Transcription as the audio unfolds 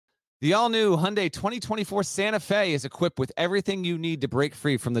The all-new Hyundai 2024 Santa Fe is equipped with everything you need to break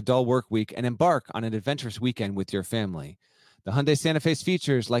free from the dull work week and embark on an adventurous weekend with your family. The Hyundai Santa Fe's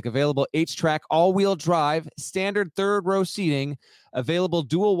features like available H-Track all-wheel drive, standard third-row seating, available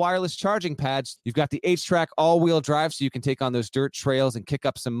dual wireless charging pads. You've got the H-Track all-wheel drive so you can take on those dirt trails and kick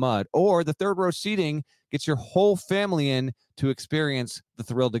up some mud. Or the third-row seating gets your whole family in to experience the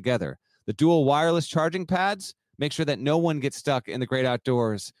thrill together. The dual wireless charging pads make sure that no one gets stuck in the great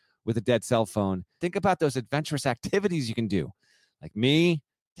outdoors with a dead cell phone. Think about those adventurous activities you can do. Like me,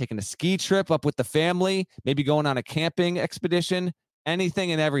 taking a ski trip up with the family, maybe going on a camping expedition,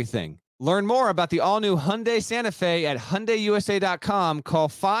 anything and everything. Learn more about the all-new Hyundai Santa Fe at HyundaiUSA.com. Call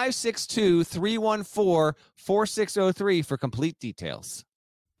 562-314-4603 for complete details.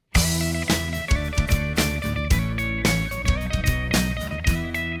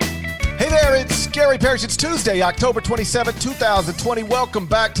 Hey there, it's Gary Parrish. It's Tuesday, October 27, 2020. Welcome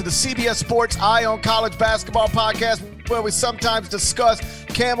back to the CBS Sports Eye on College Basketball podcast, where we sometimes discuss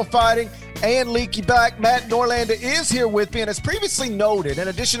camel fighting and leaky back. Matt Norlander is here with me, and as previously noted, in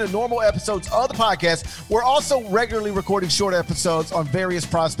addition to normal episodes of the podcast, we're also regularly recording short episodes on various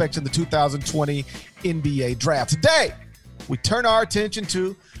prospects in the 2020 NBA Draft. Today, we turn our attention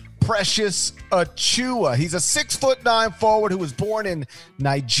to Precious Achiuwa. He's a 6'9" forward who was born in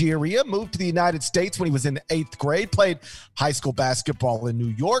Nigeria, moved to the United States when he was in 8th grade, played high school basketball in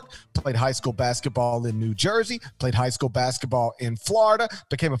New York, played high school basketball in New Jersey, played high school basketball in Florida,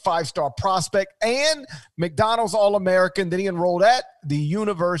 became a 5-star prospect and McDonald's All-American. Then he enrolled at the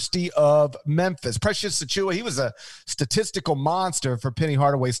University of Memphis. Precious Achiuwa, he was a statistical monster for Penny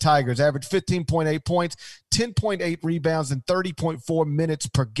Hardaway's Tigers, averaged 15.8 points, 10.8 rebounds, and 30.4 minutes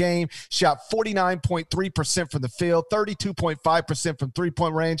per game. Shot 49.3% from the field, 32.5% from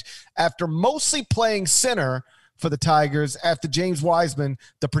three-point range. After mostly playing center for the Tigers, after James Wiseman,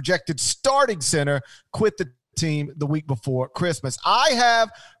 the projected starting center, quit the team the week before Christmas. I have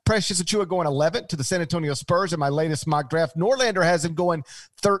Precious Achiuwa going 11th to the San Antonio Spurs in my latest mock draft. Norlander has him going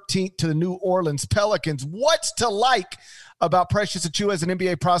 13th to the New Orleans Pelicans. What's to like about Precious Achiuwa as an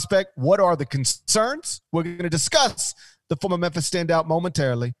NBA prospect? What are the concerns? We're going to discuss the former Memphis standout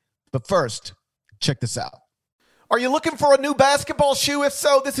momentarily. But first, check this out. Are you looking for a new basketball shoe? If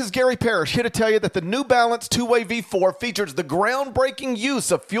so, this is Gary Parrish here to tell you that the New Balance 2-Way V4 features the groundbreaking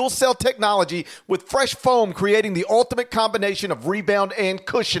use of fuel cell technology with fresh foam, creating the ultimate combination of rebound and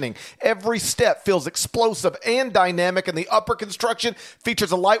cushioning. Every step feels explosive and dynamic, and the upper construction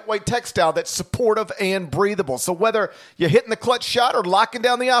features a lightweight textile that's supportive and breathable. So whether you're hitting the clutch shot or locking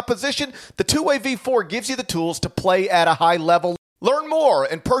down the opposition, the 2-Way V4 gives you the tools to play at a high level. Learn more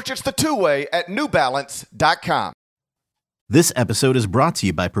and purchase the 2-Way at newbalance.com. This episode is brought to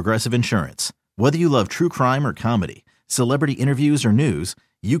you by Progressive Insurance. Whether you love true crime or comedy, celebrity interviews or news,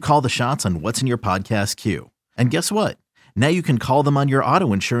 you call the shots on what's in your podcast queue. And guess what? Now you can call them on your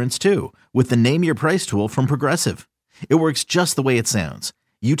auto insurance too with the Name Your Price tool from Progressive. It works just the way it sounds.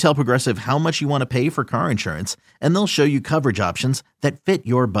 You tell Progressive how much you want to pay for car insurance, and they'll show you coverage options that fit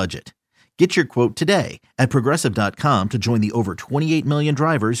your budget. Get your quote today at Progressive.com to join the over 28 million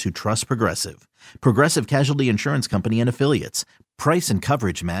drivers who trust Progressive. Progressive Casualty Insurance Company and Affiliates. Price and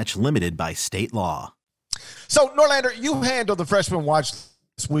coverage match limited by state law. So, Norlander, you handle the Freshman Watch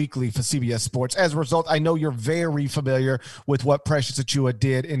weekly for CBS Sports. As a result, I know you're very familiar with what Precious Achiuwa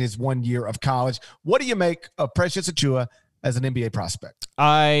did in his 1 year of college. What do you make of Precious Achiuwa as an NBA prospect?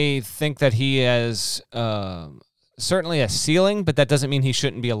 I think that he has certainly a ceiling, but that doesn't mean he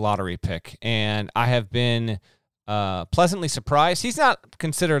shouldn't be a lottery pick. And I have been pleasantly surprised. He's not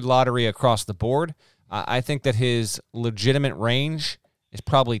considered lottery across the board. I think that his legitimate range is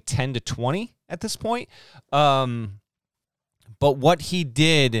probably 10 to 20 at this point. But what he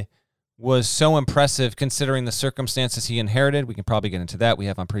did was so impressive considering the circumstances he inherited. We can probably get into that. We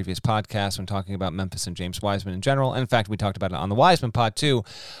have on previous podcasts when talking about Memphis and James Wiseman in general. And in fact, we talked about it on the Wiseman pod too.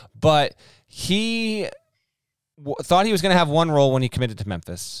 But he thought he was going to have one role when he committed to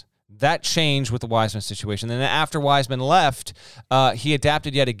Memphis. That changed with the Wiseman situation. Then after Wiseman left, he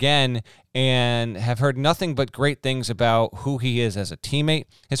adapted yet again and have heard nothing but great things about who he is as a teammate.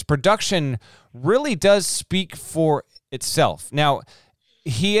 His production really does speak for itself. Now,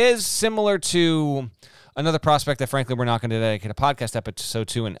 he is similar to another prospect that, frankly, we're not going to dedicate a podcast episode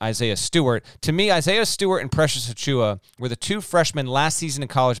to, and Isaiah Stewart. To me, Isaiah Stewart and Precious Achiuwa were the two freshmen last season in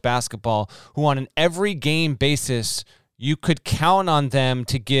college basketball who, on an every-game basis, you could count on them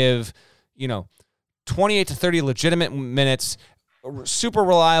to give, 28 to 30 legitimate minutes, super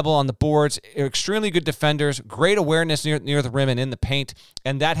reliable on the boards, extremely good defenders, great awareness near the rim and in the paint,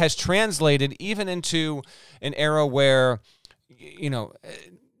 and that has translated even into an era where,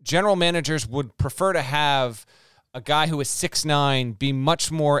 general managers would prefer to have a guy who is 6'9" be much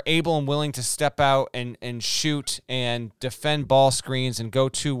more able and willing to step out and shoot and defend ball screens and go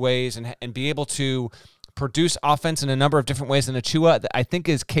two ways and be able to produce offense in a number of different ways than Achiuwa, that I think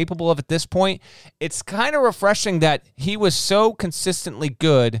is capable of at this point. It's kind of refreshing that he was so consistently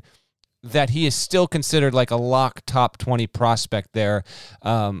good that he is still considered like a lock top 20 prospect there.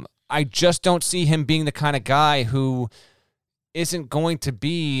 I just don't see him being the kind of guy who isn't going to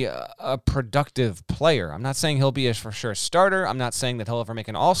be a productive player. I'm not saying he'll be a for sure starter. I'm not saying that he'll ever make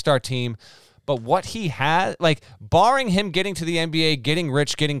an all-star team. But what he has, like, barring him getting to the NBA, getting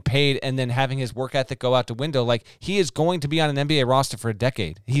rich, getting paid, and then having his work ethic go out the window, like, he is going to be on an NBA roster for a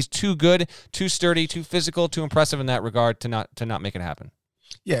decade. He's too good, too sturdy, too physical, too impressive in that regard to not make it happen.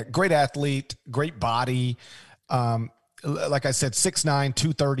 Yeah, great athlete, great body. Like I said, 6'9",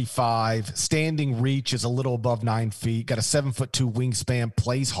 235, standing reach is a little above 9 feet, got a 7'2" wingspan,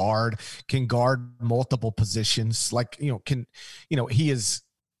 plays hard, can guard multiple positions. He is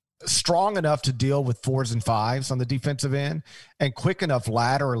strong enough to deal with 4s and 5s on the defensive end and quick enough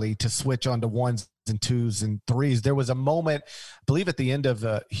laterally to switch onto 1s and 2s and 3s. There was a moment, I believe at the end of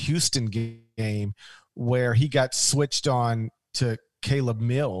the Houston game, where he got switched on to Caleb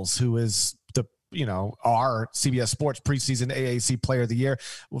Mills, who is our CBS Sports preseason AAC Player of the Year,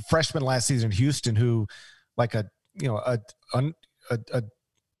 freshman last season in Houston, who like a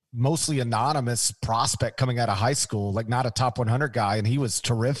mostly anonymous prospect coming out of high school, like not a top 100 guy. And he was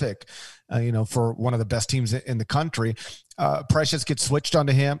terrific, for one of the best teams in the country. Precious gets switched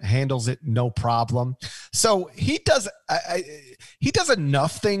onto him, handles it no problem. So he does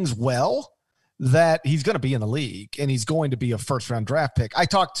enough things well that he's going to be in the league and he's going to be a first-round draft pick. I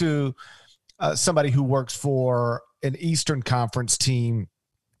talked to somebody who works for an Eastern Conference team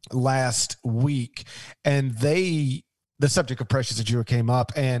last week, and the subject of Precious Achiuwa came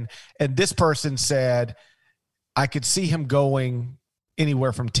up, and this person said, I could see him going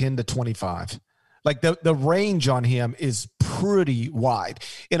anywhere from 10 to 25. Like the range on him is pretty wide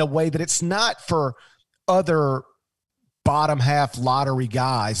in a way that it's not for other bottom half lottery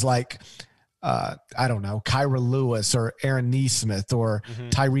guys like I don't know, Kyra Lewis or Aaron Nesmith or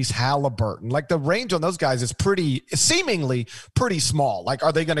Tyrese Halliburton. Like the range on those guys is seemingly pretty small. Like,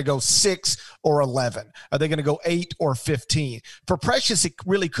 are they going to go 6 or 11? Are they going to go 8 or 15? For Precious, it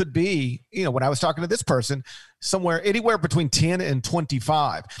really could be, when I was talking to this person, anywhere between 10 and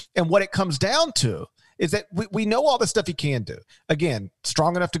 25. And what it comes down to is that we know all the stuff he can do. Again,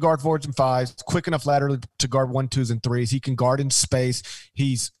 strong enough to guard 4s and 5s, quick enough laterally to guard 1, 2s, and 3s. He can guard in space.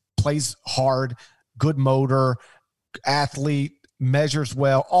 Plays hard, good motor, athlete, measures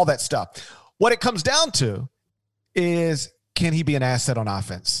well, all that stuff. What it comes down to is, can he be an asset on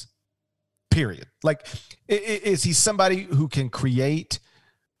offense? Period. Like, is he somebody who can create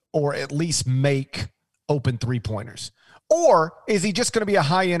or at least make open three-pointers? Or is he just going to be a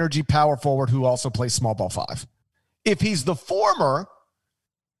high-energy power forward who also plays small ball 5? If he's the former,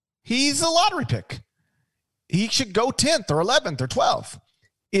 he's a lottery pick. He should go 10th or 11th or 12th.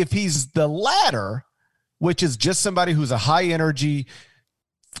 If he's the latter, which is just somebody who's a high-energy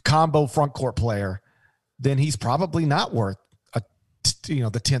combo front court player, then he's probably not worth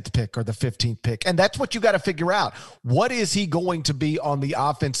the 10th pick or the 15th pick. And that's what you got to figure out. What is he going to be on the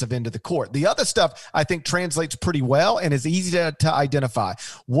offensive end of the court? The other stuff I think translates pretty well and is easy to identify.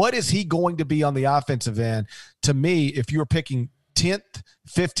 What is he going to be on the offensive end? To me, if you're picking 10th,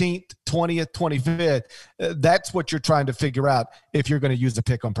 15th, 20th, 25th, that's what you're trying to figure out if you're going to use the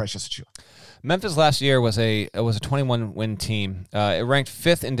pick on Precious Achiuwa. Memphis last year was a 21-win team. It ranked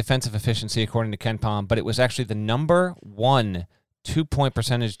 5th in defensive efficiency according to KenPom, but it was actually the number 1 2-point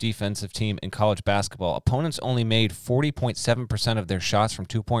percentage defensive team in college basketball. Opponents only made 40.7% of their shots from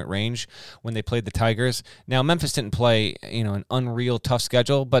 2-point range when they played the Tigers. Now, Memphis didn't play, an unreal tough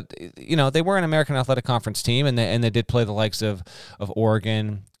schedule, but, they were an American Athletic Conference team, and they did play the likes of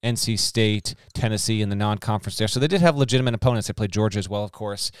Oregon, NC State, Tennessee in the non-conference there. So they did have legitimate opponents. They played Georgia as well, of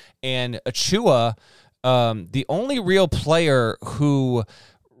course. And Achiuwa, the only real player who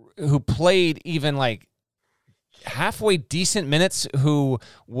played even like halfway decent minutes, who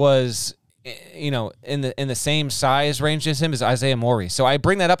was in the same size range as him, is Isaiah Morey. So I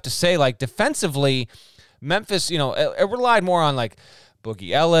bring that up to say, like, defensively, Memphis, it relied more on like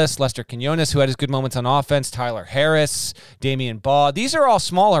Boogie Ellis, Lester Quinones, who had his good moments on offense, Tyler Harris, Damian Baugh. These are all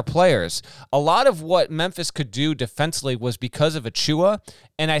smaller players. A lot of what Memphis could do defensively was because of Achiuwa,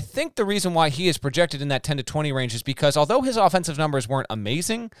 And I think the reason why he is projected in that 10 to 20 range is because although his offensive numbers weren't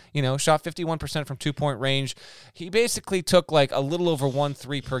amazing, shot 51% from 2-point range, he basically took like a little over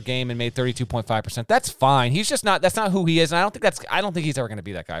 1-3 per game and made 32.5%. That's fine. He's just not, that's not who he is. And I don't think he's ever going to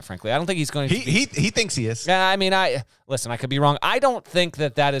be that guy, frankly. I don't think he's going to He thinks he is. I mean, listen, I could be wrong. I don't think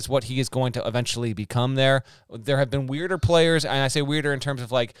that is what he is going to eventually become there. There have been weirder players, and I say weirder in terms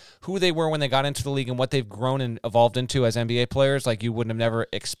of like who they were when they got into the league and what they've grown and evolved into as NBA players. Like you wouldn't have never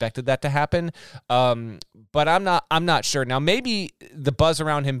expected that to happen. But I'm not sure. Now, maybe the buzz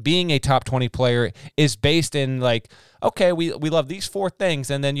around him being a top 20 player is based in like, okay, we love these 4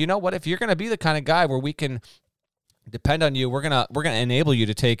 things. And then you know what? If you're going to be the kind of guy where we can depend on you, we're gonna enable you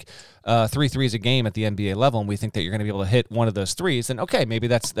to take 3 threes a game at the NBA level, and we think that you're gonna be able to hit one of those threes, then okay, maybe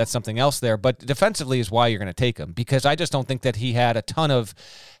that's something else there. But defensively is why you're gonna take him, because I just don't think that he had a ton of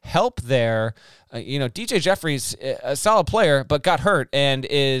help there. DJ Jeffries, a solid player, but got hurt and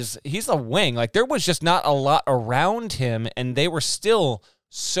he's a wing. Like there was just not a lot around him, and they were still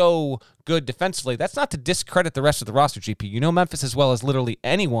so good defensively. That's not to discredit the rest of the roster, GP. You know Memphis as well as literally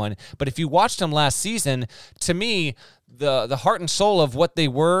anyone, but if you watched them last season, to me, the heart and soul of what they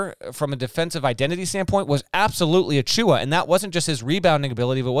were from a defensive identity standpoint was absolutely Achiuwa, and that wasn't just his rebounding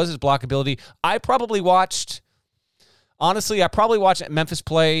ability, but it was his block ability. I probably watched Memphis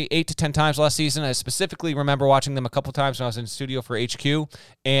play 8 to 10 times last season. I specifically remember watching them a couple times when I was in the studio for HQ,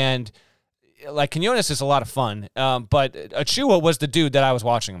 and like Quinones is a lot of fun, but Achiuwa was the dude that I was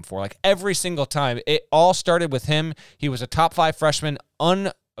watching him for. Like every single time, it all started with him. He was a top 5 freshman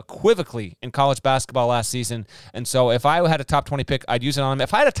unequivocally in college basketball last season, and so if I had a top 20 pick, I'd use it on him.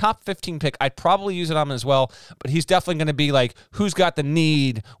 If I had a top 15 pick, I'd probably use it on him as well, but he's definitely going to be like, who's got the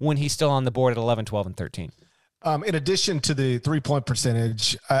need when he's still on the board at 11, 12, and 13. In addition to the 3-point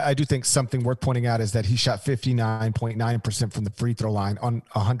percentage, I do think something worth pointing out is that he shot 59.9% from the free throw line on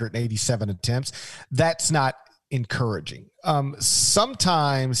 187 attempts. That's not encouraging.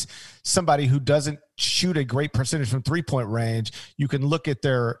 Sometimes somebody who doesn't shoot a great percentage from 3-point range, you can look at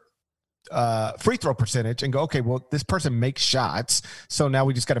their free throw percentage and go, okay, well, this person makes shots, so now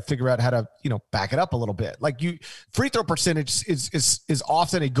we just got to figure out how to back it up a little bit. Like free throw percentage is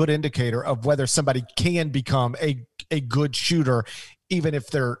often a good indicator of whether somebody can become a good shooter, even if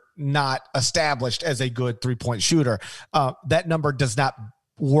they're not established as a good 3-point shooter. That number does not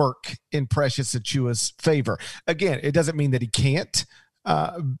work in Precious Achiuwa's favor. Again, it doesn't mean that he can't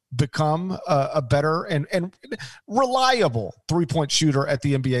become a better and reliable 3-point shooter at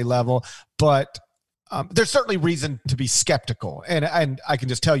the NBA level, but there's certainly reason to be skeptical. And I can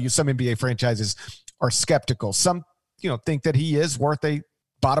just tell you, some NBA franchises are skeptical. Some, think that he is worth a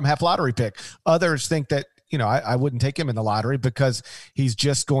bottom half lottery pick. Others think that, I wouldn't take him in the lottery because he's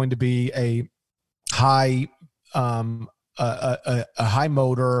just going to be a high, a high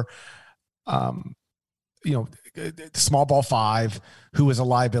motor, small ball 5 who is a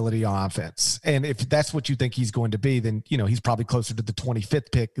liability on offense. And if that's what you think he's going to be, then, he's probably closer to the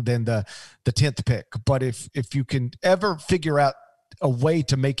 25th pick than the 10th pick. But if you can ever figure out a way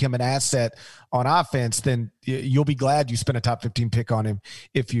to make him an asset on offense, then you'll be glad you spent a top 15 pick on him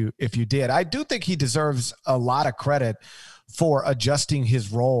if you did. I do think he deserves a lot of credit for adjusting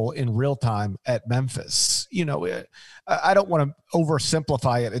his role in real time at Memphis. I don't want to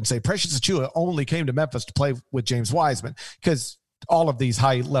oversimplify it and say Precious Achiuwa only came to Memphis to play with James Wiseman, because all of these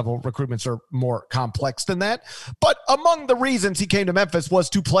high-level recruitments are more complex than that. But among the reasons he came to Memphis was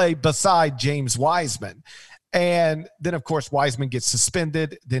to play beside James Wiseman. And then, of course, Wiseman gets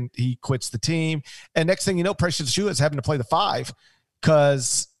suspended. Then he quits the team. And next thing you know, Precious Achiuwa is having to play the 5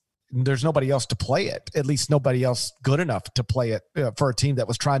 because there's nobody else to play it, at least nobody else good enough to play it for a team that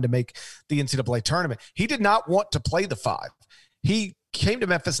was trying to make the NCAA tournament. He did not want to play the 5. He came to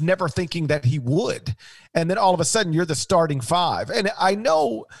Memphis never thinking that he would. And then all of a sudden you're the starting 5. And I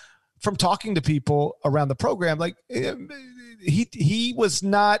know from talking to people around the program, like he was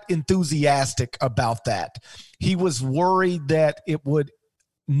not enthusiastic about that. He was worried that it would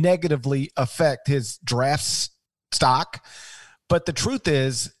negatively affect his draft stock. But the truth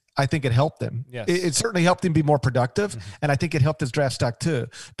is, I think it helped him. Yes. It certainly helped him be more productive. Mm-hmm. And I think it helped his draft stock too,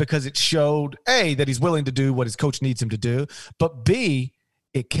 because it showed, A, that he's willing to do what his coach needs him to do, but B,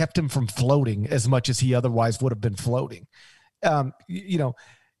 it kept him from floating as much as he otherwise would have been floating.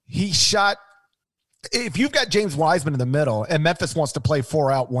 He shot, if you've got James Wiseman in the middle and Memphis wants to play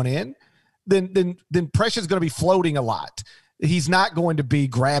 4 out, 1 in, then Precious is going to be floating a lot. He's not going to be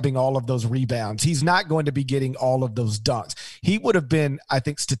grabbing all of those rebounds. He's not going to be getting all of those dunks. He would have been, I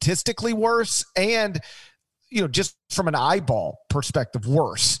think, statistically worse and, just from an eyeball perspective,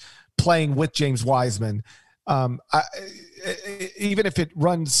 worse playing with James Wiseman Even if it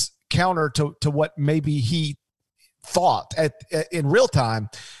runs counter to what maybe he thought in real time,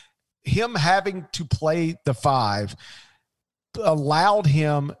 him having to play the 5 allowed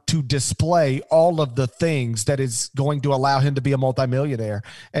him to display all of the things that is going to allow him to be a multimillionaire.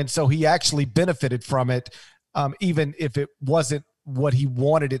 And so he actually benefited from it, even if it wasn't what he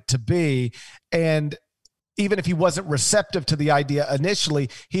wanted it to be. And even if he wasn't receptive to the idea initially,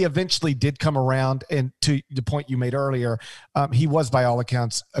 he eventually did come around. And to the point you made earlier, he was, by all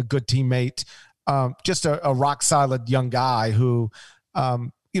accounts, a good teammate, just a rock solid young guy who,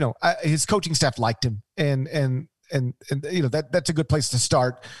 his coaching staff liked him, and that's a good place to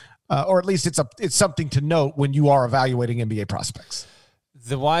start, or at least it's something to note when you are evaluating NBA prospects.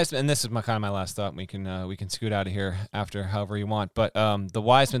 The Wiseman, and this is kind of my last thought. We can scoot out of here after however you want, but the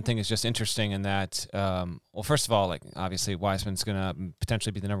Wiseman thing is just interesting in that, well, first of all, like obviously Wiseman's going to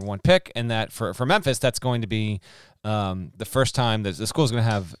potentially be the number 1 pick, and that for Memphis, that's going to be the first time that the school's going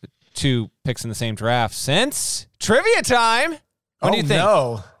to have 2 picks in the same draft since trivia time. What do you think?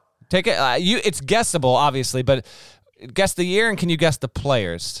 No. Take it. It's guessable, obviously, but guess the year, and can you guess the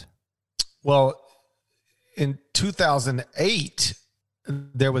players? Well, in 2008,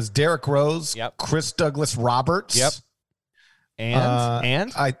 there was Derrick Rose, yep. Chris Douglas Roberts, yep,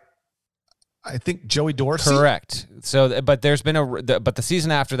 and I think Joey Dorsey. Correct. So, but there's been but the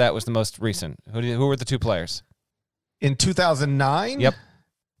season after that was the most recent. Who were the 2 players? In 2009. Yep.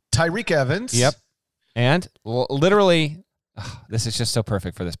 Tyreke Evans. Yep. And literally. This is just so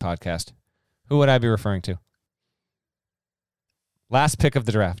perfect for this podcast. Who would I be referring to? Last pick of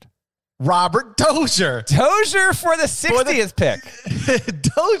the draft. Robert Dozier. Dozier for the 60th pick.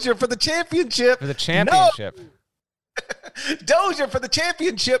 Dozier for the championship. For the championship. No. Dozier for the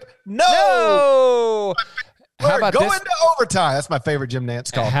championship. No. How about going this? to overtime? That's my favorite Jim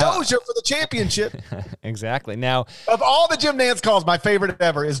Nantz call. Dozier for the championship. Exactly. Now, of all the Jim Nantz calls, my favorite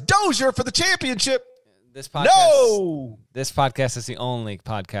ever is Dozier for the championship. This podcast is the only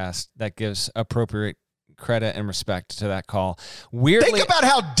podcast that gives appropriate credit and respect to that call. Weirdly, think about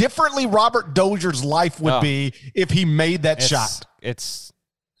how differently Robert Dozier's life would be if he made that shot. It's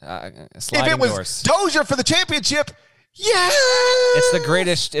if it was doors. Dozier for the championship, yeah, it's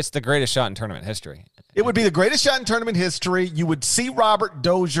the greatest shot in tournament history. It would be the greatest shot in tournament history. You would see Robert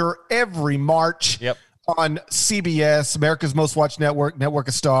Dozier every March on CBS, America's Most Watched Network, Network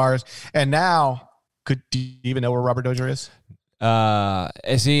of Stars, and now. Do you even know where Robert Dozier is?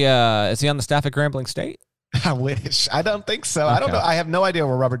 Is he on the staff at Grambling State? I wish. I don't think so. Okay. I don't know. I have no idea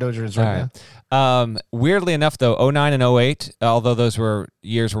where Robert Dozier is right now. Weirdly enough, though, 2009 and 2008, although those were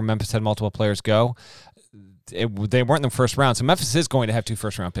years where Memphis had multiple players go, they weren't in the first round. So Memphis is going to have 2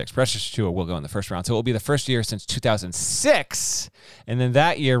 first-round picks. Precious Achiuwa will go in the first round. So it will be the first year since 2006. And then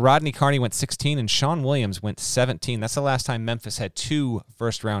that year, Rodney Carney went 16 and Sean Williams went 17. That's the last time Memphis had 2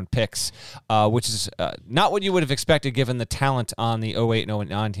 first-round picks, which is not what you would have expected given the talent on the 2008 and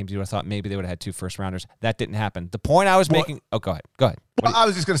 2009 teams. You would have thought maybe they would have had 2 first-rounders. That didn't happen. The point I was making... Oh, go ahead. Well, I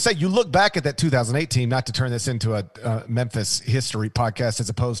was just going to say, you look back at that 2008 team, not to turn this into a Memphis history podcast as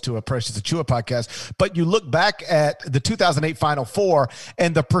opposed to a Precious Achiuwa podcast, but you look back at the 2008 Final Four,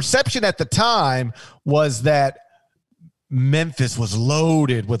 and the perception at the time was that Memphis was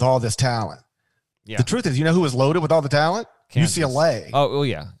loaded with all this talent. Yeah. The truth is, you know who was loaded with all the talent? Kansas. UCLA. Oh,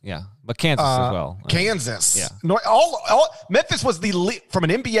 yeah. But Kansas as well. Kansas. Yeah. No, Memphis was from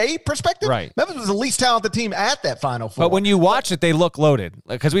an NBA perspective. Right. Memphis was the least talented team at that Final Four. But when you watch it, they look loaded.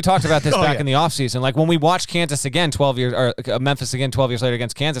 Because we talked about this back in the offseason. Like when we watched Kansas again 12 years, or Memphis again 12 years later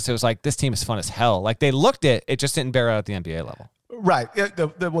against Kansas, it was like, this team is fun as hell. Like they looked it just didn't bear out at the NBA level. Right.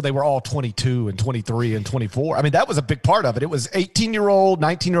 Well, they were all 22 and 23 and 24. I mean, that was a big part of it. It was 18-year-old,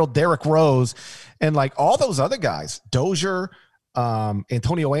 19-year-old Derrick Rose, and like all those other guys, Dozier,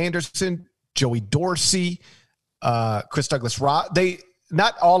 Antonio Anderson, Joey Dorsey, Chris Douglas Roberts. They,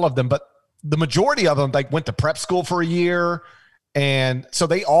 not all of them, but the majority of them like went to prep school for a year. And so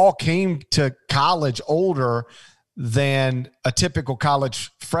they all came to college older than a typical college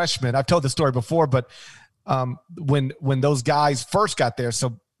freshman. I've told this story before, but when those guys first got there,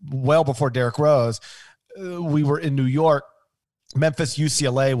 so well before Derrick Rose, we were in New York. Memphis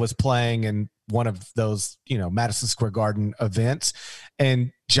UCLA was playing in one of those, Madison Square Garden events.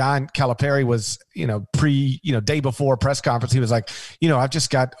 And John Calipari was, day before press conference, he was like, I've just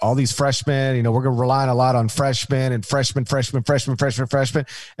got all these freshmen, we're going to rely a lot on freshmen and freshmen. And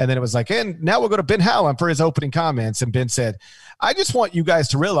then it was like, and now we'll go to Ben Howland for his opening comments. And Ben said, I just want you guys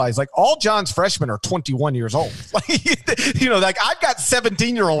to realize, like, all John's freshmen are 21 years old. Like, I've got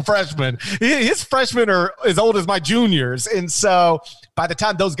 17-year-old freshmen. His freshmen are as old as my juniors. And so by the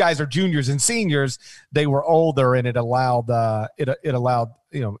time those guys are juniors and seniors, they were older, and it allowed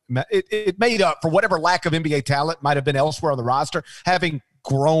it made up for whatever lack of NBA talent might have been elsewhere on the roster. Having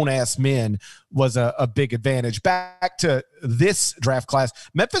grown-ass men was a big advantage. Back to this draft class,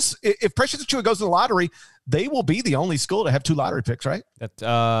 Memphis, if Precious Achiuwa goes to the lottery, they will be the only school to have 2 lottery picks, right?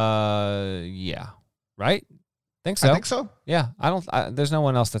 Yeah. Right? I think so. Yeah. There's no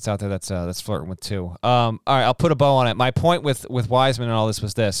one else that's out there that's flirting with 2. All right, I'll put a bow on it. My point with Wiseman and all this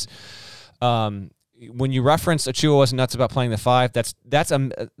was this. When you reference Achiuwa wasn't nuts about playing the 5, that's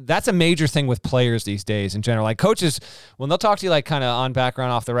a major thing with players these days in general. Like coaches, when they'll talk to you like kind of on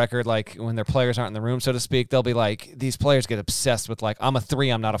background, off the record, like when their players aren't in the room, so to speak, they'll be like, these players get obsessed with like, I'm a 3,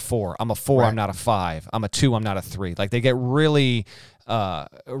 I'm not a 4. I'm a 4, right. I'm not a 5. I'm a 2, I'm not a 3. Like they get really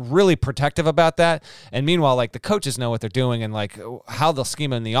protective about that. And meanwhile, like the coaches know what they're doing and like how they'll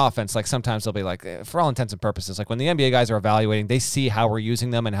scheme in the offense. Like sometimes they'll be like, for all intents and purposes, like when the NBA guys are evaluating, they see how we're using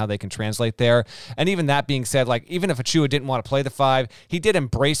them and how they can translate there. And even that being said, like even if Achiuwa didn't want to play the 5, he did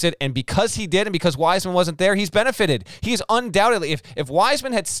embrace it. And because he did, and because Wiseman wasn't there, he's benefited. He's undoubtedly, if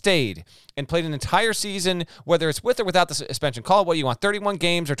Wiseman had stayed and played an entire season, whether it's with or without the suspension, call it what you want, 31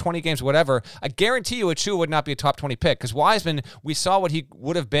 games or 20 games, whatever, I guarantee you Achiuwa would not be a top 20 pick because Wiseman, we saw what he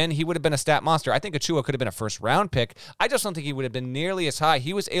would have been. He would have been a stat monster. I think Achiuwa could have been a first-round pick. I just don't think he would have been nearly as high.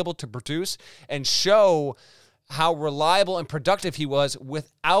 He was able to produce and show how reliable and productive he was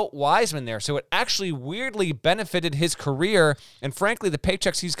without Wiseman there. So it actually weirdly benefited his career and, frankly, the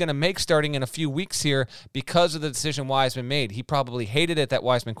paychecks he's going to make starting in a few weeks here because of the decision Wiseman made. He probably hated it that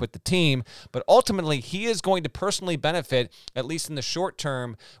Wiseman quit the team, but ultimately he is going to personally benefit, at least in the short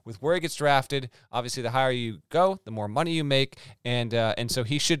term, with where he gets drafted. Obviously, the higher you go, the more money you make, and so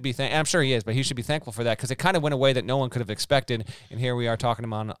he should be, I'm sure he is, but he should be thankful for that because it kind of went away that no one could have expected, and here we are talking to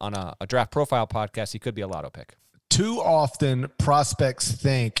him on a draft profile podcast. He could be a lotto pick. Too often prospects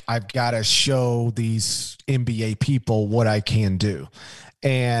think I've got to show these NBA people what I can do.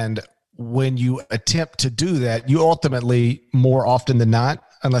 And when you attempt to do that, you ultimately, more often than not,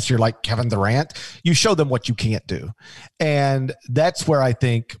 unless you're like Kevin Durant, you show them what you can't do. And that's where I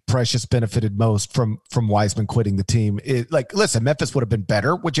think Precious benefited most from Wiseman quitting the team. Listen, Memphis would have been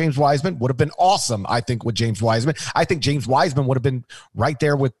better with James Wiseman, would have been awesome, I think, with James Wiseman. I think James Wiseman would have been right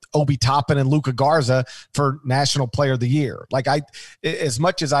there with Obi Toppin and Luka Garza for National Player of the Year. Like as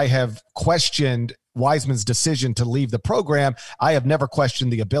much as I have questioned Wiseman's decision to leave the program, I have never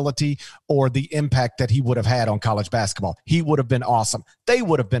questioned the ability or the impact that he would have had on college basketball. He would have been awesome. They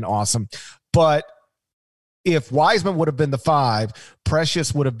would have been awesome. But if Wiseman would have been the 5,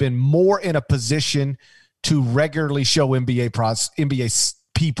 Precious would have been more in a position to regularly show NBA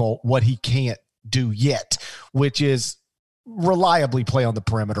people what he can't do yet, which is reliably play on the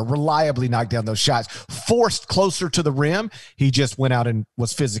perimeter, reliably knock down those shots, forced closer to the rim. He just went out and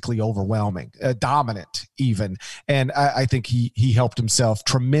was physically overwhelming, dominant even. And I think he helped himself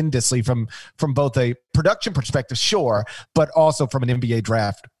tremendously from both a production perspective, sure, but also from an NBA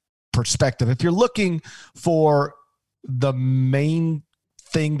draft perspective. If you're looking for the main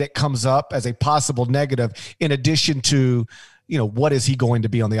thing that comes up as a possible negative, in addition to, what is he going to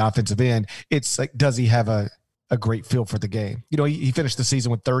be on the offensive end? It's like, does he have a great feel for the game? He finished the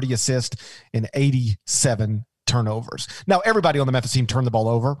season with 30 assists and 87 turnovers. Now, everybody on the Memphis team turned the ball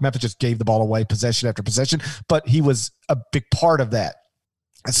over. Memphis just gave the ball away possession after possession, but he was a big part of that.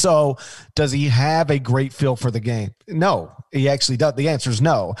 So does he have a great feel for the game? No, he actually does. The answer is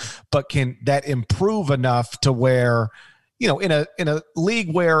no. But can that improve enough to where, in a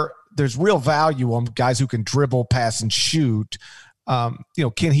league where there's real value on guys who can dribble, pass, and shoot,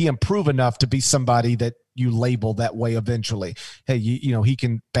 can he improve enough to be somebody that you label that way eventually? Hey, he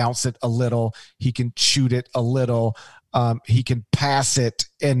can bounce it a little. He can shoot it a little. He can pass it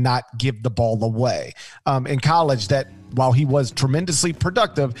and not give the ball away. In college, that while he was tremendously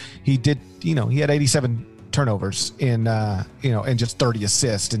productive, he did, he had 87 turnovers in just 30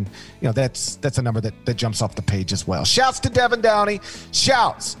 assists. And, that's a number that jumps off the page as well. Shouts to Devin Downey.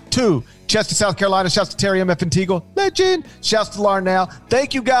 Shouts to Chester, South Carolina. Shouts to Terry M.F. Antigua. Legend. Shouts to Larnell.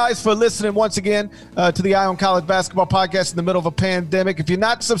 Thank you guys for listening once again to the Eye on College Basketball Podcast in the middle of a pandemic. If you're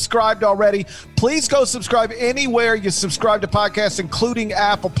not subscribed already, please go subscribe anywhere you subscribe to podcasts, including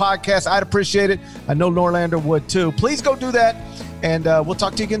Apple Podcasts. I'd appreciate it. I know Norlander would too. Please go do that, and we'll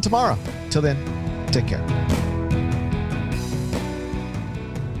talk to you again tomorrow. Till then, take care.